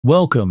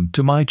Welcome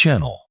to my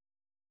channel.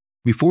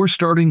 Before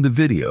starting the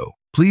video,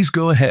 please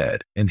go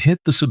ahead and hit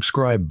the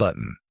subscribe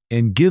button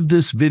and give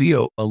this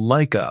video a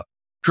like up.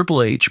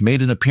 Triple H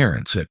made an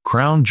appearance at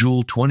Crown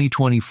Jewel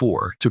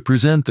 2024 to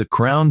present the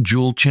Crown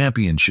Jewel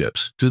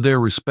Championships to their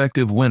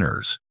respective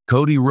winners,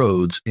 Cody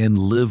Rhodes and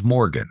Liv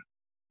Morgan.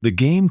 The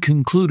game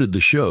concluded the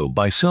show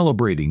by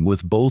celebrating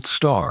with both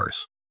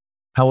stars.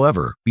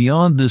 However,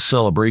 beyond this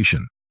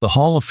celebration, the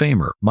Hall of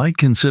Famer might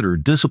consider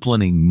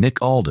disciplining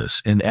Nick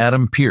Aldis and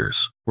Adam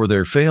Pearce for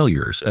their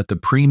failures at the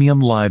Premium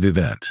Live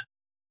event.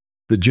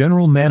 The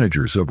general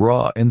managers of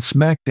Raw and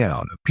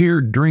SmackDown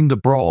appeared during the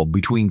brawl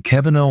between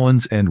Kevin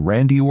Owens and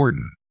Randy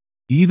Orton.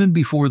 Even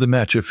before the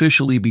match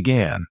officially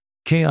began,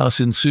 chaos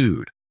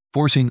ensued,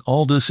 forcing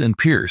Aldis and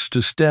Pearce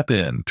to step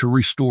in to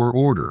restore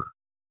order.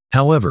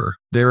 However,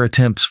 their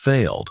attempts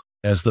failed,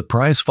 as the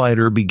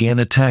prizefighter began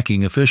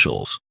attacking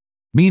officials.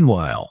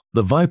 Meanwhile,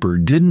 the Viper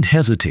didn't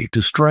hesitate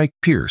to strike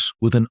Pearce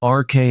with an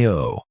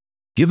RKO.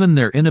 Given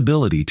their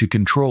inability to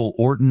control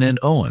Orton and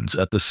Owens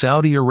at the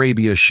Saudi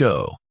Arabia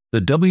show,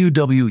 the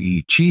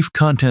WWE Chief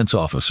Contents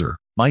Officer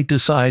might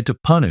decide to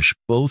punish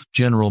both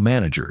general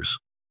managers.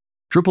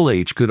 Triple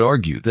H could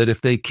argue that if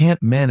they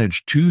can't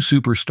manage two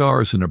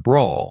superstars in a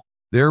brawl,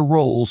 their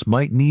roles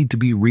might need to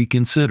be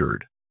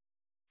reconsidered.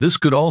 This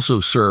could also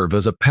serve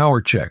as a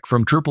power check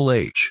from Triple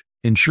H,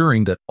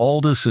 ensuring that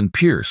Aldis and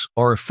Pearce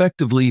are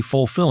effectively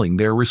fulfilling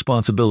their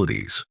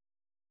responsibilities.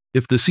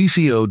 If the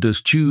CCO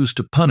does choose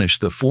to punish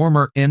the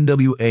former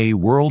NWA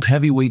World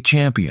Heavyweight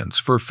Champions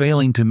for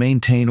failing to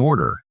maintain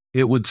order,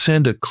 it would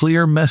send a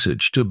clear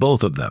message to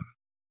both of them.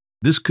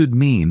 This could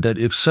mean that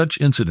if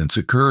such incidents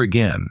occur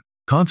again,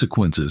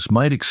 consequences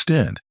might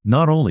extend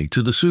not only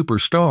to the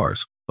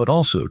superstars, but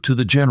also to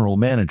the general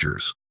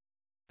managers.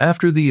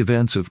 After the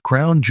events of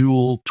Crown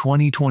Jewel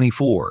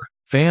 2024,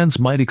 fans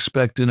might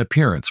expect an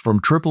appearance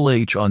from Triple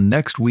H on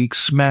next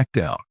week's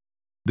SmackDown.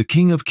 The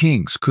King of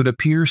Kings could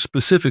appear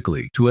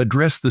specifically to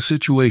address the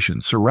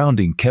situation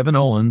surrounding Kevin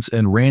Owens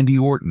and Randy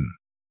Orton.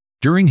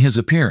 During his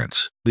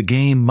appearance, the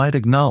game might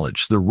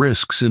acknowledge the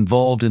risks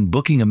involved in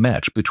booking a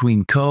match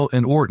between Co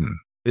and Orton,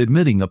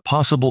 admitting a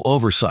possible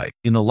oversight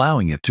in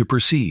allowing it to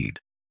proceed.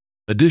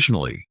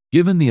 Additionally,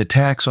 given the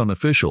attacks on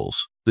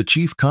officials, the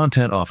Chief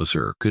Content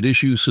Officer could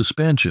issue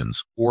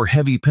suspensions or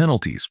heavy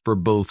penalties for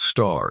both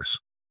stars.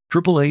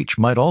 Triple H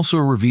might also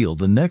reveal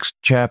the next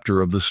chapter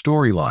of the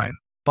storyline,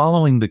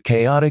 following the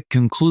chaotic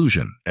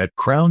conclusion at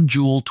Crown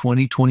Jewel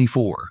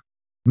 2024.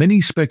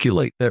 Many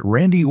speculate that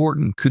Randy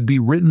Orton could be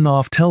written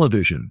off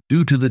television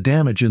due to the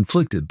damage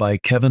inflicted by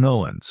Kevin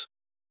Owens.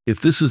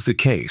 If this is the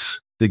case,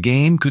 the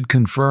game could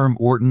confirm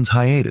Orton's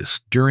hiatus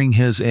during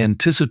his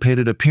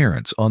anticipated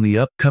appearance on the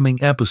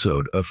upcoming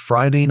episode of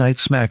Friday Night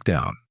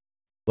SmackDown.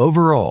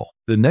 Overall,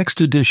 the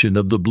next edition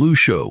of the Blue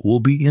Show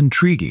will be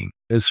intriguing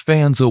as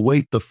fans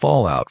await the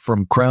fallout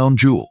from Crown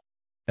Jewel.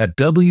 At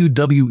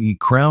WWE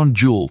Crown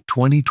Jewel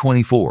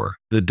 2024,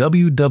 the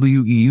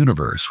WWE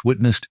Universe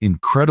witnessed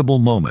incredible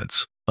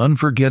moments,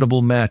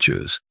 unforgettable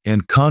matches,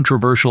 and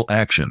controversial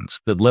actions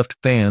that left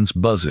fans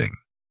buzzing.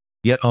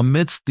 Yet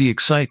amidst the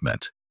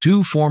excitement,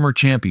 two former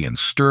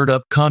champions stirred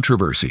up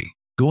controversy,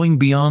 going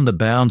beyond the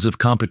bounds of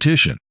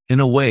competition in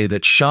a way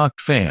that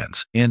shocked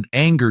fans and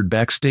angered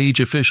backstage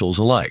officials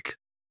alike.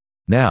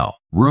 Now,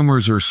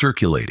 rumors are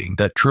circulating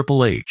that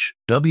Triple H,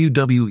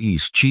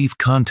 WWE's Chief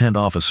Content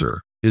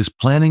Officer, is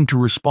planning to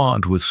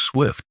respond with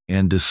swift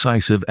and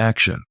decisive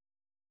action.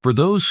 For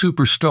those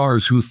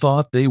superstars who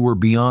thought they were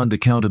beyond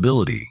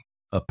accountability,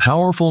 a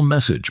powerful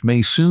message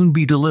may soon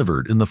be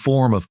delivered in the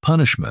form of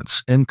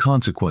punishments and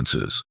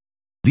consequences.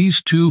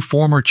 These two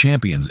former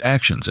champions'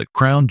 actions at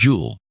Crown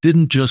Jewel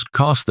didn't just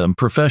cost them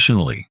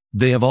professionally,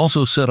 they have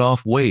also set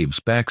off waves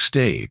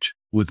backstage,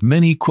 with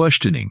many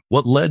questioning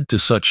what led to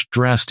such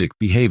drastic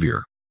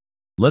behavior.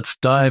 Let's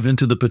dive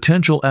into the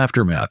potential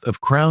aftermath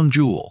of Crown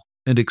Jewel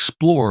and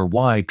explore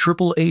why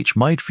Triple H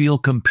might feel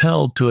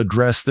compelled to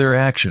address their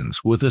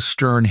actions with a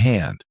stern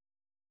hand.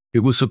 It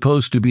was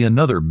supposed to be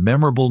another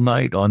memorable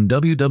night on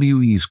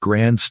WWE's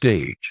grand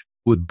stage,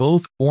 with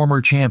both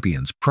former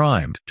champions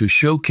primed to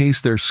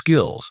showcase their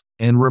skills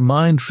and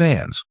remind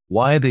fans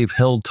why they've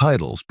held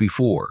titles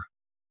before.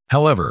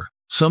 However,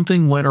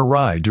 something went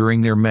awry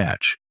during their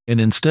match, and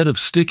instead of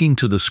sticking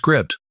to the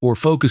script or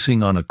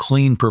focusing on a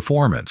clean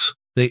performance,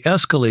 they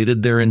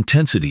escalated their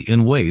intensity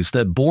in ways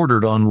that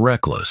bordered on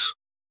reckless.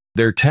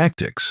 Their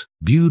tactics,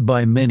 viewed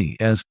by many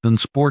as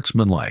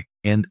unsportsmanlike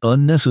and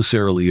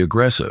unnecessarily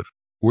aggressive,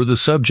 were the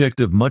subject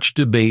of much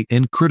debate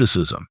and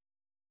criticism.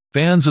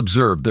 Fans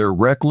observed their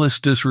reckless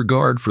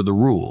disregard for the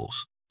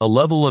rules, a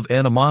level of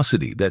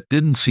animosity that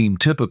didn't seem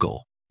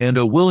typical, and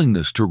a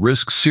willingness to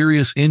risk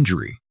serious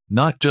injury,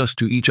 not just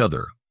to each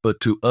other, but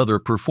to other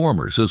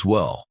performers as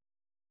well.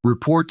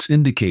 Reports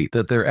indicate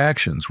that their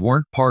actions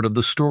weren't part of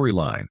the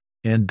storyline,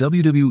 and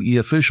WWE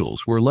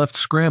officials were left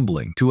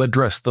scrambling to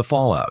address the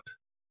fallout.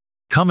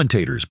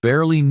 Commentators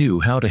barely knew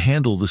how to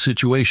handle the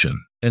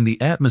situation, and the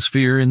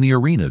atmosphere in the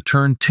arena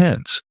turned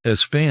tense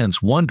as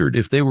fans wondered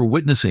if they were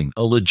witnessing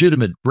a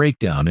legitimate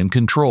breakdown in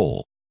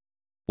control.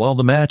 While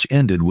the match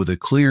ended with a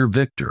clear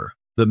victor,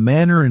 the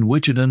manner in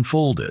which it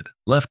unfolded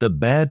left a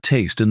bad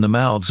taste in the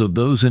mouths of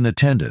those in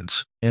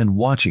attendance and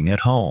watching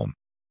at home.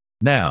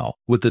 Now,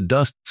 with the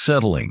dust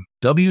settling,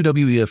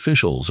 WWE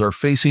officials are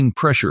facing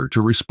pressure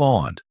to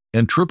respond,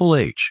 and Triple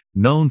H,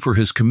 known for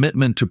his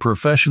commitment to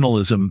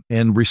professionalism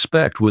and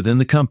respect within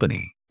the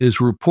company, is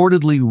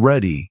reportedly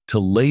ready to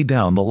lay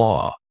down the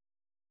law.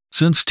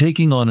 Since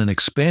taking on an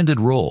expanded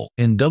role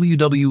in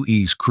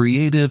WWE's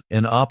creative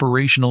and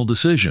operational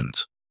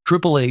decisions,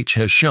 Triple H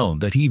has shown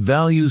that he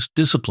values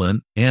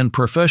discipline and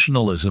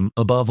professionalism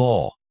above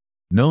all.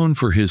 Known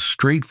for his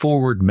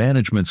straightforward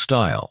management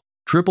style,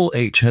 Triple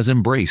H has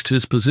embraced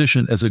his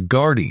position as a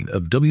guardian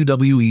of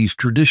WWE's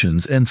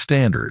traditions and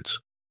standards.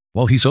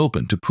 While he's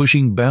open to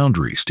pushing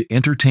boundaries to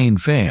entertain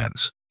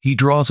fans, he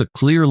draws a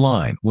clear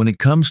line when it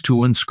comes to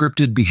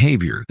unscripted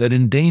behavior that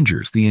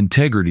endangers the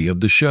integrity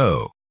of the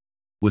show.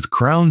 With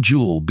Crown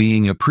Jewel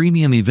being a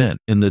premium event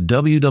in the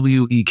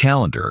WWE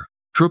calendar,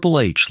 Triple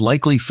H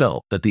likely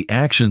felt that the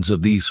actions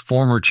of these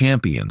former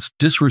champions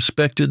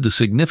disrespected the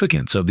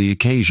significance of the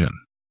occasion.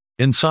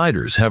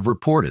 Insiders have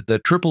reported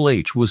that Triple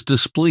H was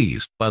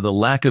displeased by the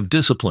lack of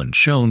discipline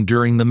shown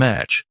during the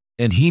match,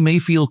 and he may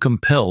feel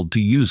compelled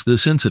to use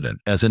this incident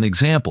as an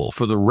example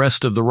for the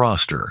rest of the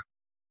roster.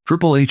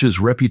 Triple H's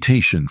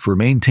reputation for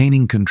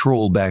maintaining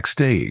control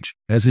backstage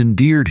has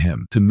endeared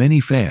him to many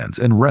fans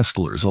and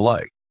wrestlers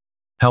alike.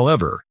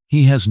 However,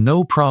 he has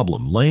no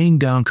problem laying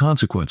down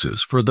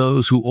consequences for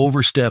those who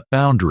overstep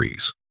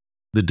boundaries.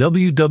 The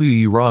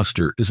WWE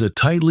roster is a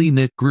tightly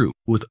knit group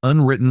with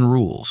unwritten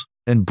rules,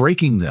 and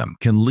breaking them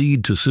can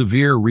lead to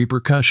severe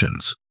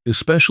repercussions,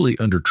 especially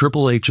under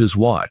Triple H's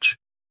watch.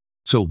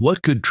 So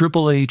what could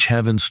Triple H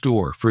have in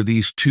store for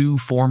these two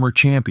former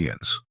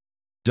champions?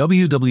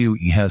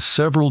 WWE has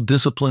several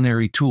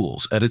disciplinary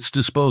tools at its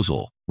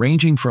disposal,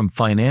 ranging from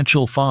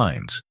financial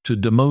fines to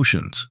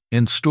demotions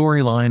and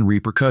storyline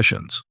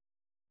repercussions.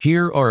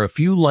 Here are a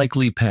few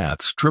likely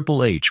paths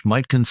Triple H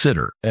might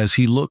consider as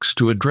he looks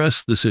to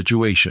address the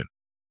situation.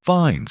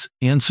 Fines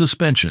and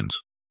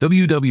suspensions.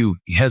 WWE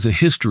has a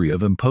history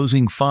of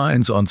imposing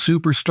fines on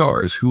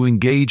superstars who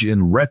engage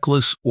in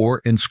reckless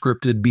or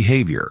unscripted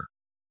behavior.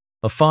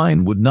 A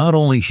fine would not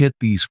only hit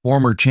these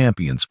former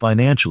champions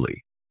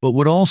financially, but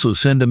would also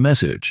send a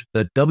message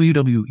that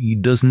WWE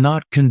does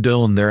not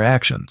condone their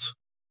actions.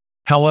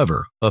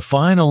 However, a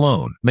fine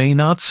alone may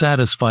not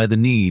satisfy the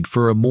need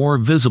for a more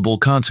visible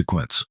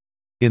consequence.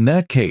 In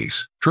that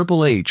case,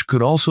 Triple H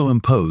could also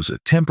impose a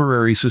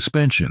temporary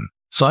suspension,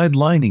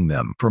 sidelining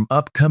them from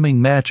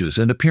upcoming matches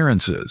and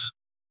appearances.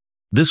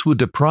 This would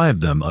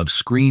deprive them of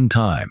screen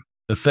time,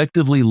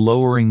 effectively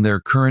lowering their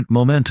current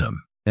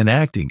momentum and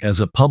acting as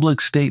a public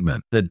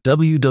statement that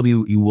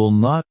WWE will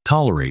not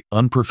tolerate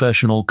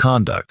unprofessional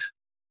conduct.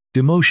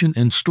 Demotion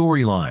and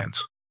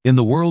storylines. In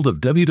the world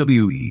of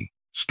WWE,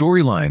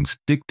 storylines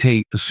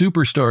dictate a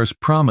superstar's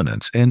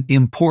prominence and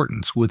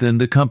importance within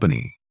the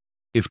company.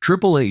 If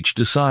Triple H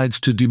decides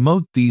to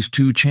demote these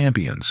two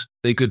champions,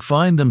 they could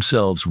find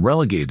themselves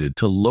relegated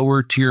to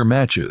lower-tier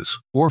matches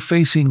or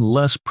facing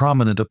less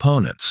prominent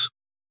opponents.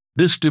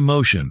 This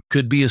demotion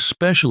could be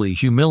especially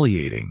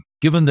humiliating,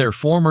 given their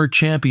former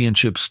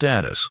championship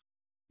status.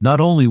 Not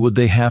only would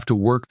they have to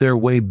work their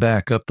way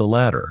back up the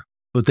ladder,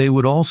 but they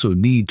would also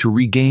need to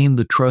regain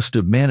the trust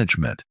of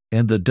management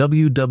and the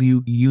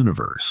WWE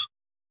Universe.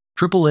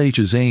 Triple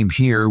H's aim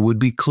here would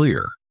be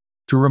clear: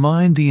 to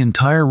remind the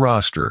entire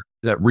roster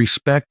that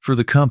respect for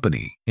the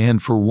company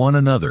and for one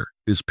another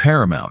is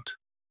paramount.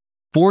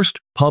 Forced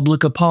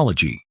public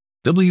apology.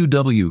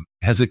 WWE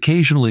has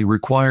occasionally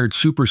required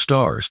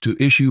superstars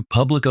to issue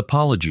public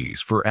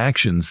apologies for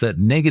actions that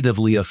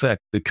negatively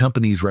affect the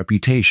company's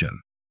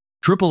reputation.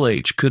 Triple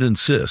H could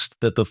insist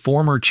that the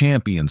former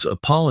champions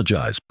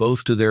apologize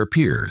both to their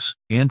peers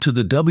and to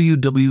the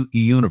WWE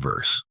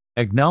Universe,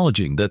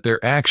 acknowledging that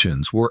their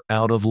actions were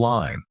out of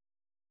line.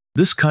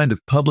 This kind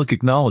of public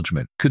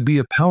acknowledgement could be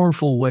a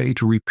powerful way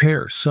to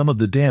repair some of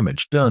the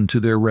damage done to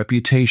their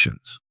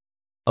reputations.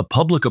 A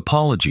public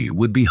apology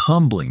would be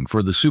humbling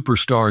for the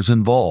superstars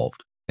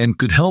involved and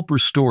could help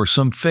restore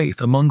some faith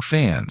among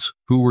fans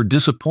who were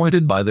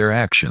disappointed by their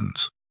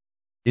actions.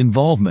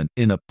 Involvement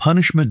in a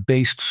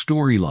punishment-based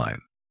storyline.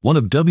 One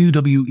of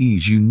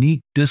WWE's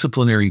unique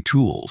disciplinary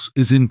tools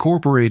is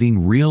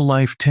incorporating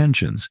real-life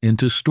tensions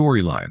into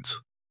storylines.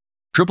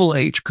 Triple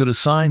H could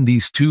assign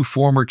these two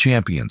former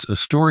champions a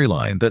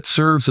storyline that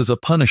serves as a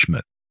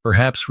punishment,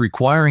 perhaps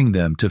requiring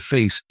them to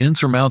face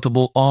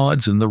insurmountable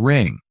odds in the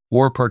ring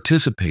or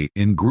participate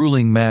in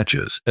grueling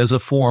matches as a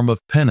form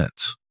of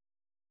penance.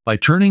 By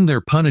turning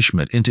their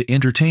punishment into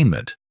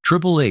entertainment,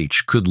 Triple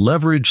H could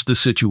leverage the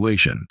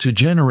situation to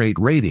generate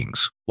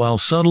ratings while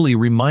subtly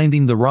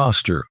reminding the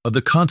roster of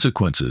the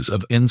consequences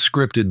of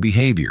unscripted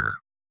behavior.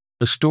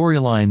 A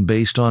storyline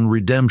based on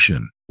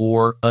redemption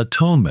or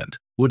atonement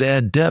would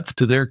add depth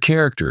to their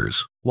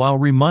characters while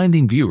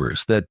reminding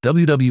viewers that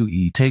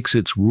WWE takes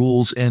its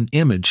rules and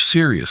image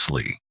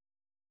seriously.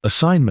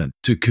 Assignment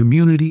to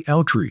community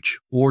outreach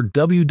or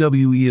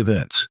WWE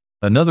events.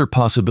 Another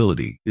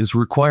possibility is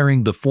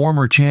requiring the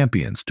former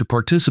champions to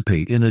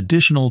participate in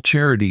additional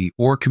charity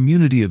or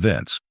community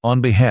events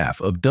on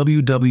behalf of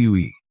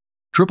WWE.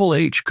 Triple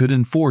H could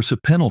enforce a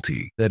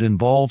penalty that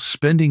involves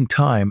spending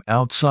time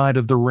outside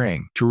of the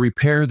ring to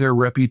repair their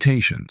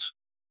reputations.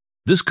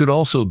 This could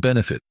also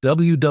benefit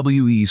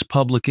WWE's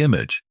public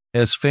image,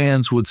 as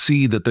fans would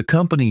see that the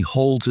company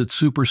holds its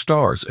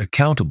superstars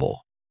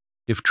accountable.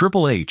 If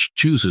Triple H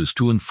chooses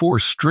to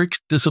enforce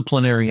strict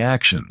disciplinary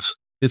actions,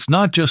 it's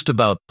not just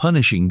about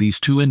punishing these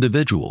two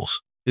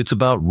individuals, it's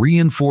about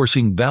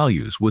reinforcing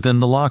values within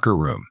the locker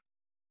room.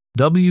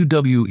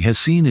 WWE has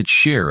seen its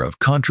share of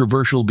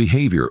controversial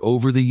behavior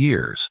over the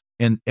years,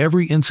 and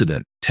every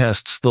incident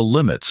tests the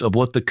limits of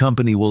what the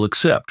company will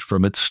accept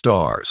from its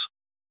stars.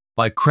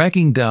 By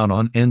cracking down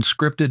on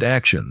unscripted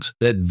actions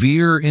that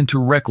veer into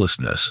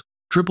recklessness,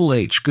 Triple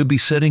H could be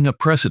setting a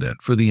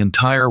precedent for the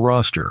entire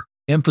roster,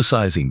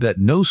 emphasizing that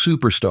no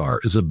superstar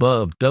is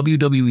above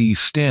WWE's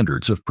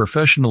standards of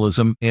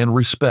professionalism and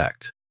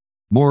respect.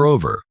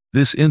 Moreover,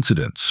 this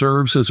incident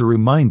serves as a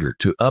reminder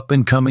to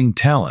up-and-coming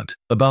talent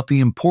about the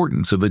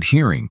importance of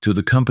adhering to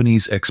the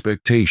company's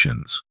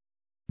expectations.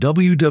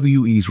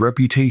 WWE's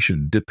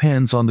reputation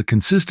depends on the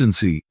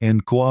consistency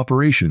and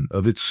cooperation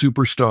of its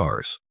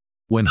superstars.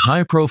 When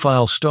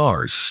high-profile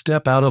stars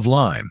step out of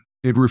line,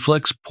 it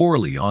reflects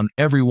poorly on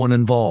everyone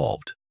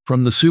involved,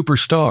 from the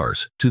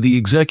superstars to the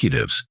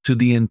executives to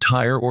the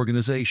entire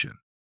organization.